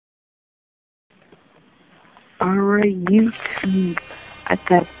Alright, YouTube. I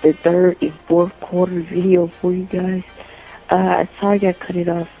got the third and fourth quarter video for you guys. Sorry I cut it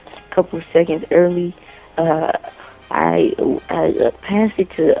off a couple of seconds early. I passed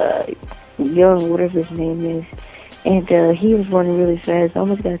it to Young, whatever his name is, and he was running really fast.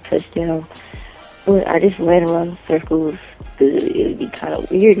 Almost got a touchdown, but I just ran around in circles. It would be kind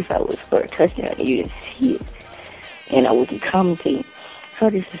of weird if I was for a touchdown and you didn't see it, and I wasn't commentating. So I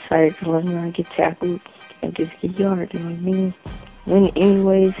just decided to run around, get tackled, and just get yarded. You know what I mean? Win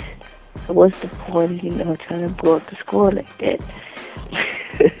anyways. So what's the point, trying to blow up the score like that?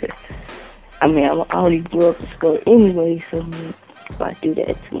 I mean, I already blew up the score anyway, so if I do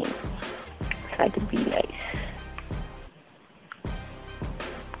that to him, try to be nice.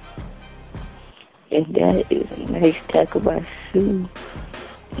 And that is a nice tackle by Sue.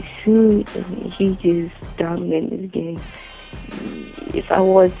 Sue, he just dominated this game. If I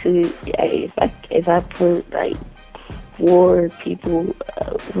want to, if I put like 4 people,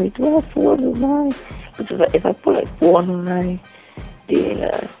 wait, do I have 4 on the line? If I put like 4 on the line,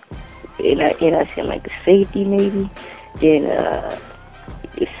 then and I send like a safety maybe, then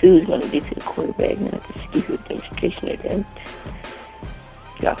Sue's gonna get to the quarterback and I have to give you a demonstration of that.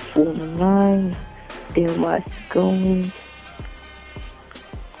 Got 4 on the line. Then what's going?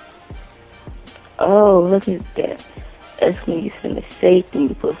 Oh, look at that. That's when you send a safety and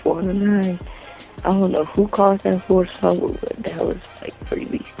you put 4 on the line. I don't know who caused that forced fumble, but that was like pretty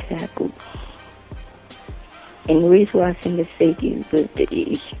big tackle. And the reason why I send the safety is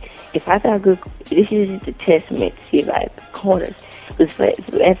because if I got good, this is just a testament to see if I have good corners. Because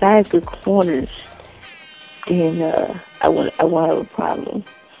if I have good corners, then I won't have a problem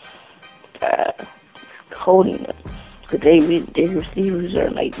holding them. Because their receivers are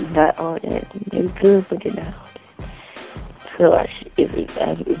like not all that. They're good, but they're not all that. So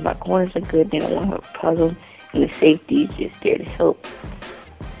if my corners are good, then I won't have a problem. And the safety is just there to help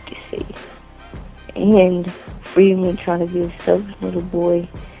to save. And Freeman trying to be a selfish little boy,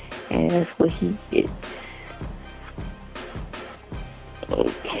 and that's what he did.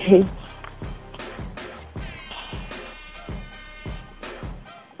 Okay.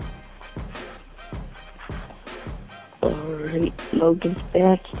 Alright, Logan's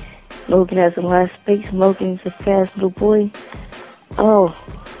back. Logan has a lot of space. Logan's a fast little boy. Oh,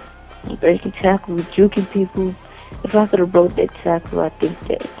 breaking tackle, juking people. If I could have broke that tackle, I think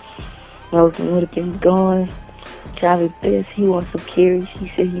that Logan would have been gone. Charlie Best, he wants some carrots. He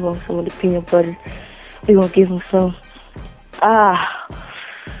said he wants some of the peanut butter. We're going to give him some.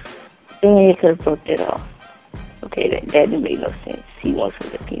 Then he could have broke that off. Okay, that didn't make no sense. He wants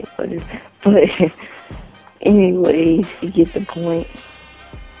some of the peanut butter. But anyways, you get the point.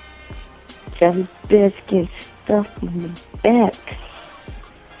 Charlie Best gets stuffed in the back.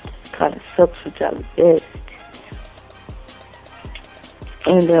 Kind of sucks for Charlie Best.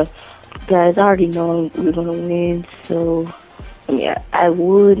 And guys, I already know we're gonna win, so I mean, I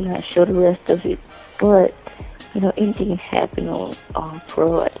would not show the rest of it, but anything can happen on All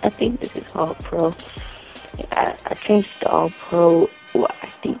Pro. I think this is All Pro. I changed to All Pro. Well, I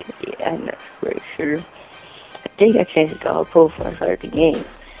think I did. I'm not very sure. I think I changed it to All Pro before I started the game,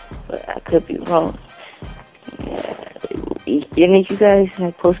 but I could be wrong. And if you guys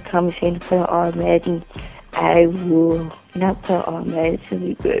post comments saying to play on all Madden, I will not play on all Madden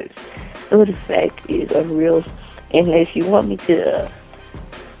simply because the fact is Unreal. And if you want me to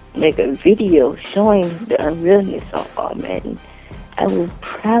make a video showing the unrealness on all Madden, I will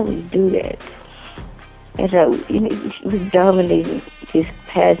probably do that. As I was dominating this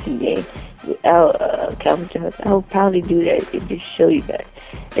passing game without Calvin Johnson, I will probably do that and just show you guys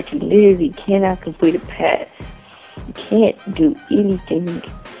that you literally cannot complete a pass. You can't do anything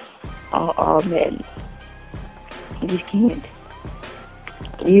on all Madden. You just can't.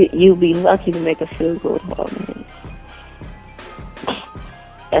 You'll be lucky to make a field goal in all Madden.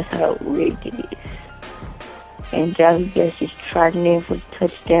 That's how rigged it is. And Johnny Best just trotting in for a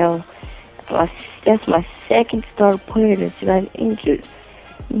touchdown. That's my second star player that's got injured.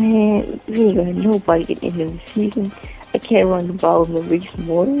 Man, we ain't got nobody at the end of the season. I can't run the ball with Maurice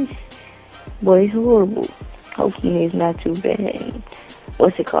Morris. Boy, it's horrible. Hopefully it's not too bad. And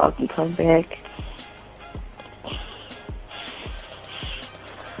can come back.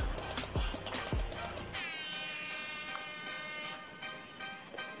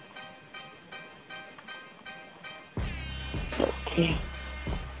 Okay.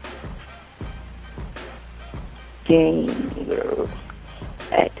 Dang, girl.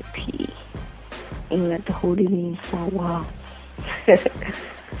 I had to pee. And I had to hold it in for a while.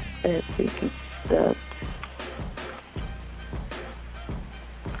 That freaking sucked.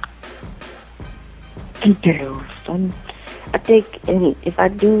 Damn, son. I think, and if I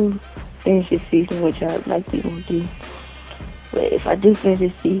do finish this season, which I likely won't do, but if I do finish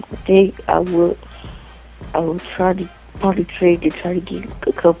this season, I think I will try to probably trade to try to get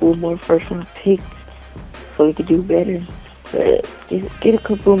a couple more first round picks so we could do better. But just get a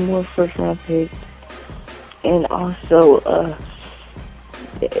couple more first round picks, and also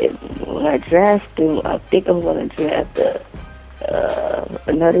when I draft them, I think I'm gonna draft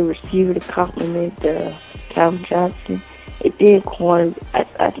another receiver to complement Calvin Johnson. It did corner.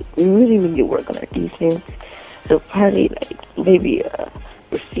 We really need to work on our defense. So probably like maybe a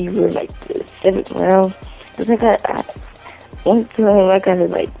receiver like the 7th round. Cause one time I got a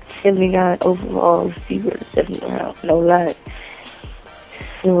like 79 overall receiver in the 7th round. No lie.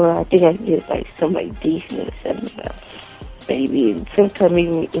 So I think I can get like somebody decent in the 7th round. Maybe sometime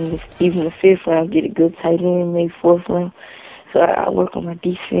even the 5th round, get a good tight end, maybe 4th round. So I work on my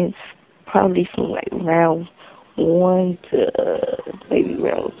defense probably from like round 1 to maybe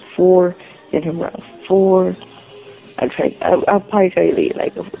round 4. Then in round 4, I'll probably try to lead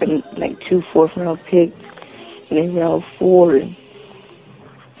like 2 4th round picks. And then round 4,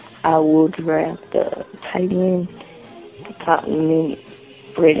 I will draft the tight end to complement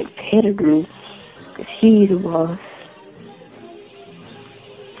Brandon Pettigrew, because he's a boss.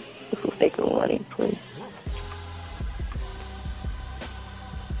 This will take a running play.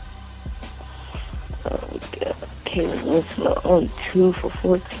 Oh god, Caleb Winston only 2 for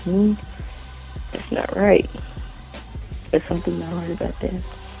 14. That's not right. There's something not right about that.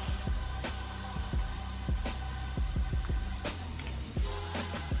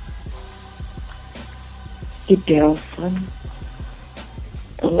 Get down, son.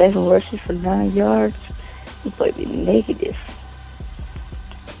 11 rushes for 9 yards. You might be negative.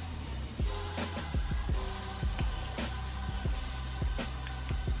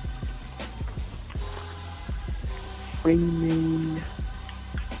 Freeman.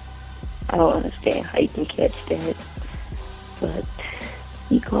 I don't understand how you can catch that, but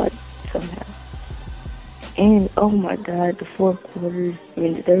he caught it somehow. And oh my god, the 4th quarter,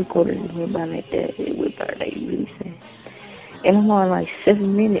 the 3rd quarter, it went by like that. It went by like really fast. And I'm on like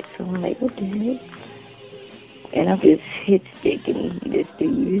 7 minutes, so I'm like, what the heck? And I'm just hit sticking this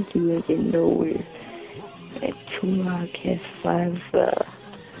dude ain't getting nowhere. At 2 cast 5,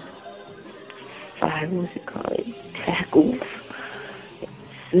 what's it called? Tackles.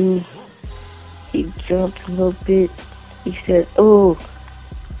 So he jumped a little bit. He said, all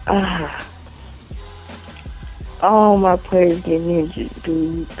my players getting injured,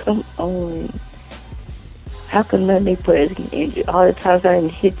 dude. Come on. How come none of their players get injured? All the times I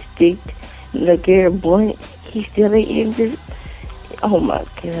didn't hit stick, like Garrett Blunt, he still ain't injured. Oh my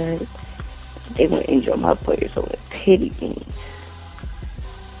god. They want to injure my players over petty things.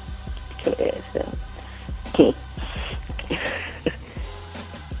 Get your ass out.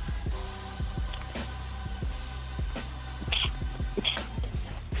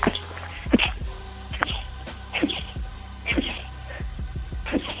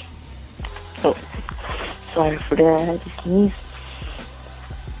 Oh, sorry for that. I just sneezed.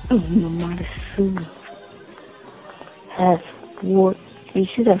 Nomada Sue has 4. He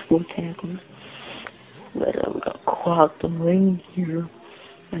should have 4 tackles. But we're gonna clog the lane here.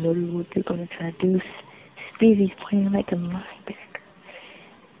 I know what they're gonna try to do. Speedy's playing like a linebacker.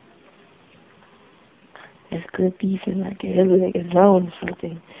 That's good defense like that. It looks like a zone or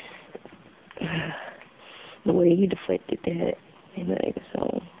something. The way he deflected that, it looked like a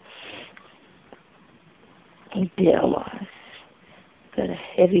zone. He did a lot. Got a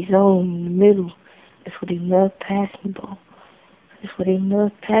heavy zone in the middle. That's what they love passing the ball. That's what they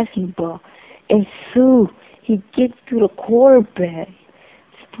love passing the ball. And Sue, he gets to the quarterback.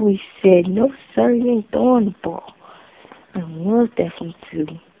 This boy said, no sir, you ain't throwing the ball. I love that from Sue.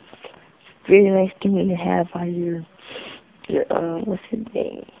 Very nice thing to have on your what's his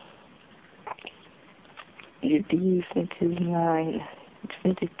name? Your defensive line,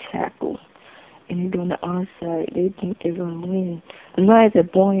 defensive tackle. And you're doing the onside. They think they're going to win. The Lions are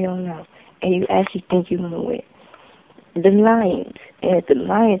blowing y'all out. And you actually think you're going to win. The Lions. And if the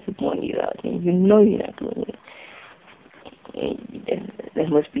Lions are blowing you out, then you know you're not going to win. And that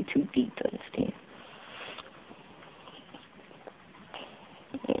must be too deep to understand.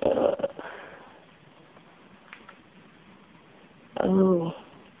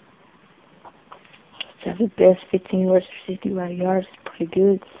 So the best 15 rushes, 65 yards. Pretty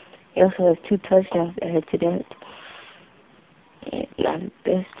good. He also has 2 touchdowns added to that. And not the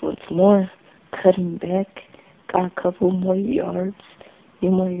best once more. Cutting back. Got a couple more yards. 3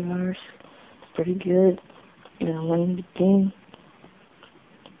 more yards. Pretty good. And I won the game.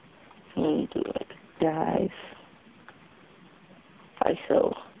 I'm going to do like dive. Like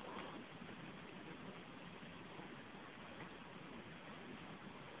so.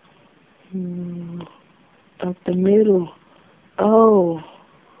 Up the middle. Oh,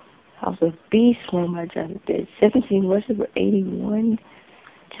 I was a beast when my Jeffy Best. 17 rushes for 81.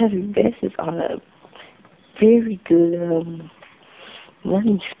 Jeffy Best is on a very good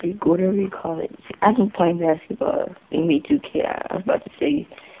running streak, whatever you call it. I've been playing basketball in Me 2K. I was about to say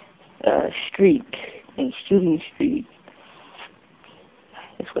streak and shooting streak.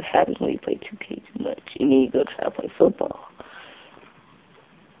 That's what happens when you play 2K too much. You need to go try to play football.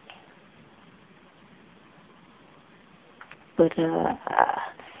 But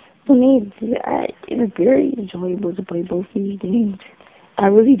for me, it's very enjoyable to play both these games. I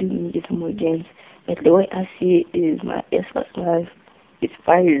really do need to get some more games. But the way I see it is my Xbox Live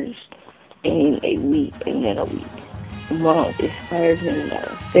expires in a week, and then a week. Month expires in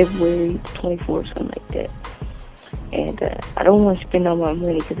February 24th, something like that. And I don't want to spend all my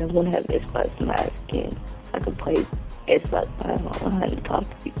money because I want to have Xbox Live again. I can play Xbox Live online and talk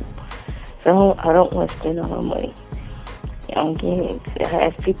to people. So I don't want to spend all my money on games. I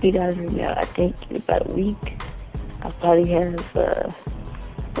have $50 right now. I think in about a week, I'll probably have about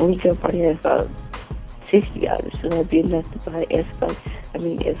 $60. So that'll be enough to buy Xbox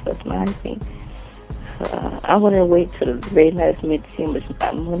Live thing. So I want to wait till the very last minute to see how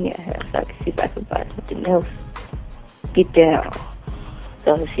much money I have so I can see if I can buy something else. Get down.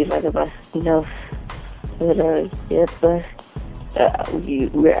 So I'll see if I can buy something else. But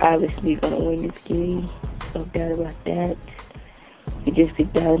we're obviously going to win this game. No doubt about that. We just be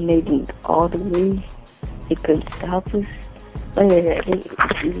dominating all the way. They couldn't stop us. Look at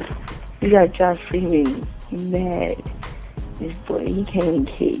that. We got Josh Freeman mad. This boy, he can't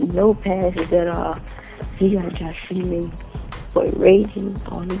hit no passes at all. He got Josh Freeman, boy, raging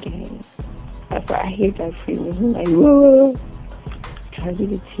on the game. After I hear Josh Freeman, he's like, whoa, trying to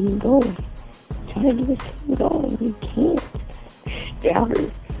get the team going. You can't.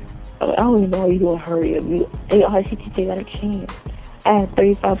 Strouders. I don't even know how you don't hurry up. RCT got a chance. I had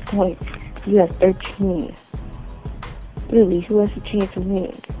 35 points. You have 13. Really, who has a chance to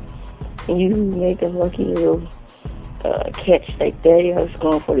win? And you make a lucky little catch like that. I was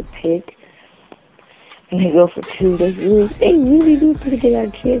going for the pick. And they go for 2. They really do pretty good out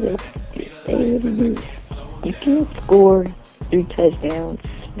of chance. They really do. You can't score 3 touchdowns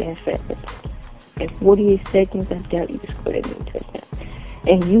that fast. In 48 seconds, I doubt you can score that many touchdowns.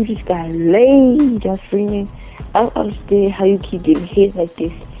 And you just got laid, Josh Freeman. I don't understand how you keep getting hit like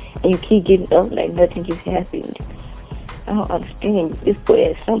this and you keep getting up like nothing just happened. I don't understand. This boy,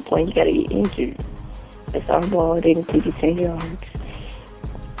 at some point, you gotta get injured. That's our ball. They didn't take it 10 yards.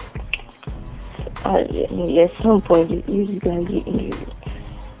 At some point, you just gotta get injured.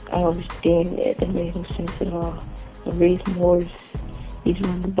 I don't understand that. That makes no sense at all. Maurice Morris, he's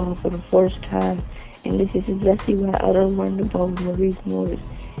running the ball for the first time. And this is exactly why I don't run the ball with Maurice Morris.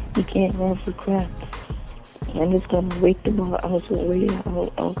 He can't run for crap. I'm just going to wait the ball. I'm just going to wait it out. I'm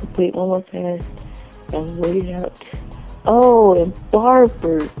going to complete one more pass and wait it out. Oh, and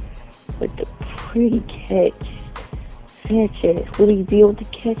Barber with the pretty catch. Sanchez, will he be able to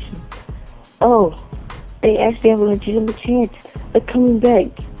catch him? Oh, they actually have a legitimate chance of coming back.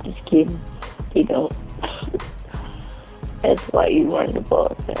 Just kidding. They don't. That's why you run the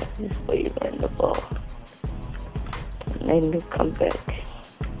ball, man. That's why you run the ball. And then you come back.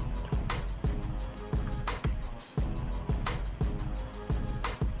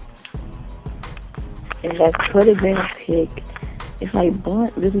 And that could have been a pick. It's like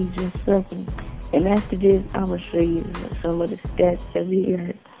Blunt really just sucking. And after this, I'm going to show you some of the stats that we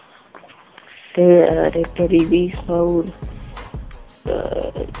got. They're pretty beast mode.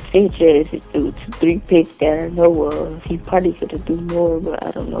 Sanchez threw 3 picks that I know of. He probably could have done more, but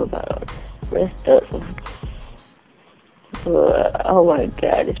I don't know about the rest of them. But, oh my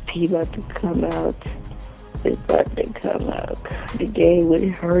God, this P about to come out. It's about to come out. The game would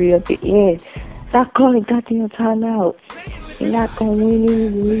hurry up and end. Stop calling goddamn timeouts. You're not going to win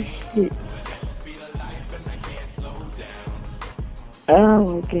any shit.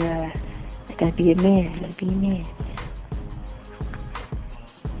 Oh my God. I gotta be a man.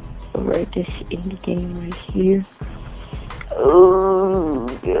 Right, this in the game right here. Oh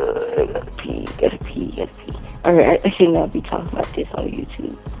God, I gotta pee. Alright, I should not be talking about this on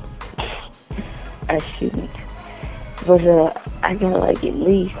YouTube. I shouldn't. But I got like at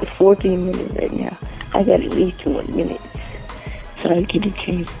least 14 minutes right now. I got at least 2 more minutes. So I get a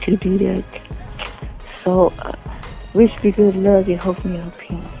chance to do that. So wish me good luck and hopefully I'll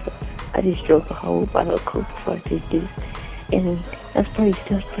pee myself. I just drank a whole bottle of Coke before I did this. And that's pretty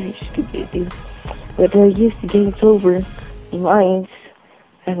stupid to do. But yes, the game's over. The Lions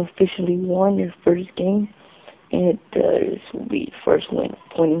have officially won their first game, and this will be the first win.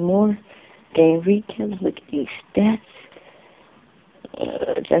 20 more. Game recaps. Look at these stats.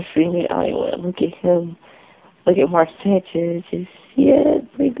 That's really all I want to look at him. Look at Mark Sanchez. Yeah,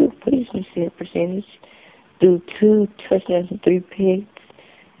 pretty good placement percentage. Threw 2 touchdowns and 3 picks.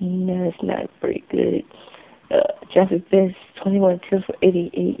 No, it's not pretty good. Jeffrey Best, 21 attempts for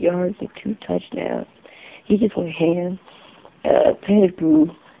 88 yards and 2 touchdowns. He just went ham. Pettigrew,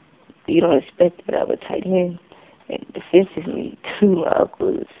 you don't expect that out of a tight end. And defensively, Tulloch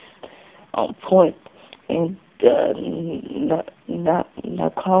was on point. And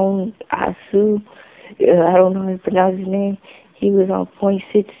Nakon Asu, I don't know how to pronounce his name. He was on point,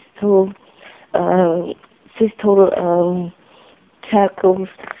 6 total tackles.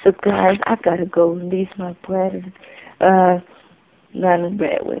 So guys, I gotta go release my bladder. Not in a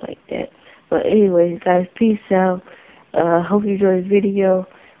bad way like that. But anyways, guys, peace out. Hope you enjoyed the video.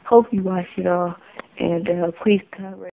 Hope you watch it all. And please comment.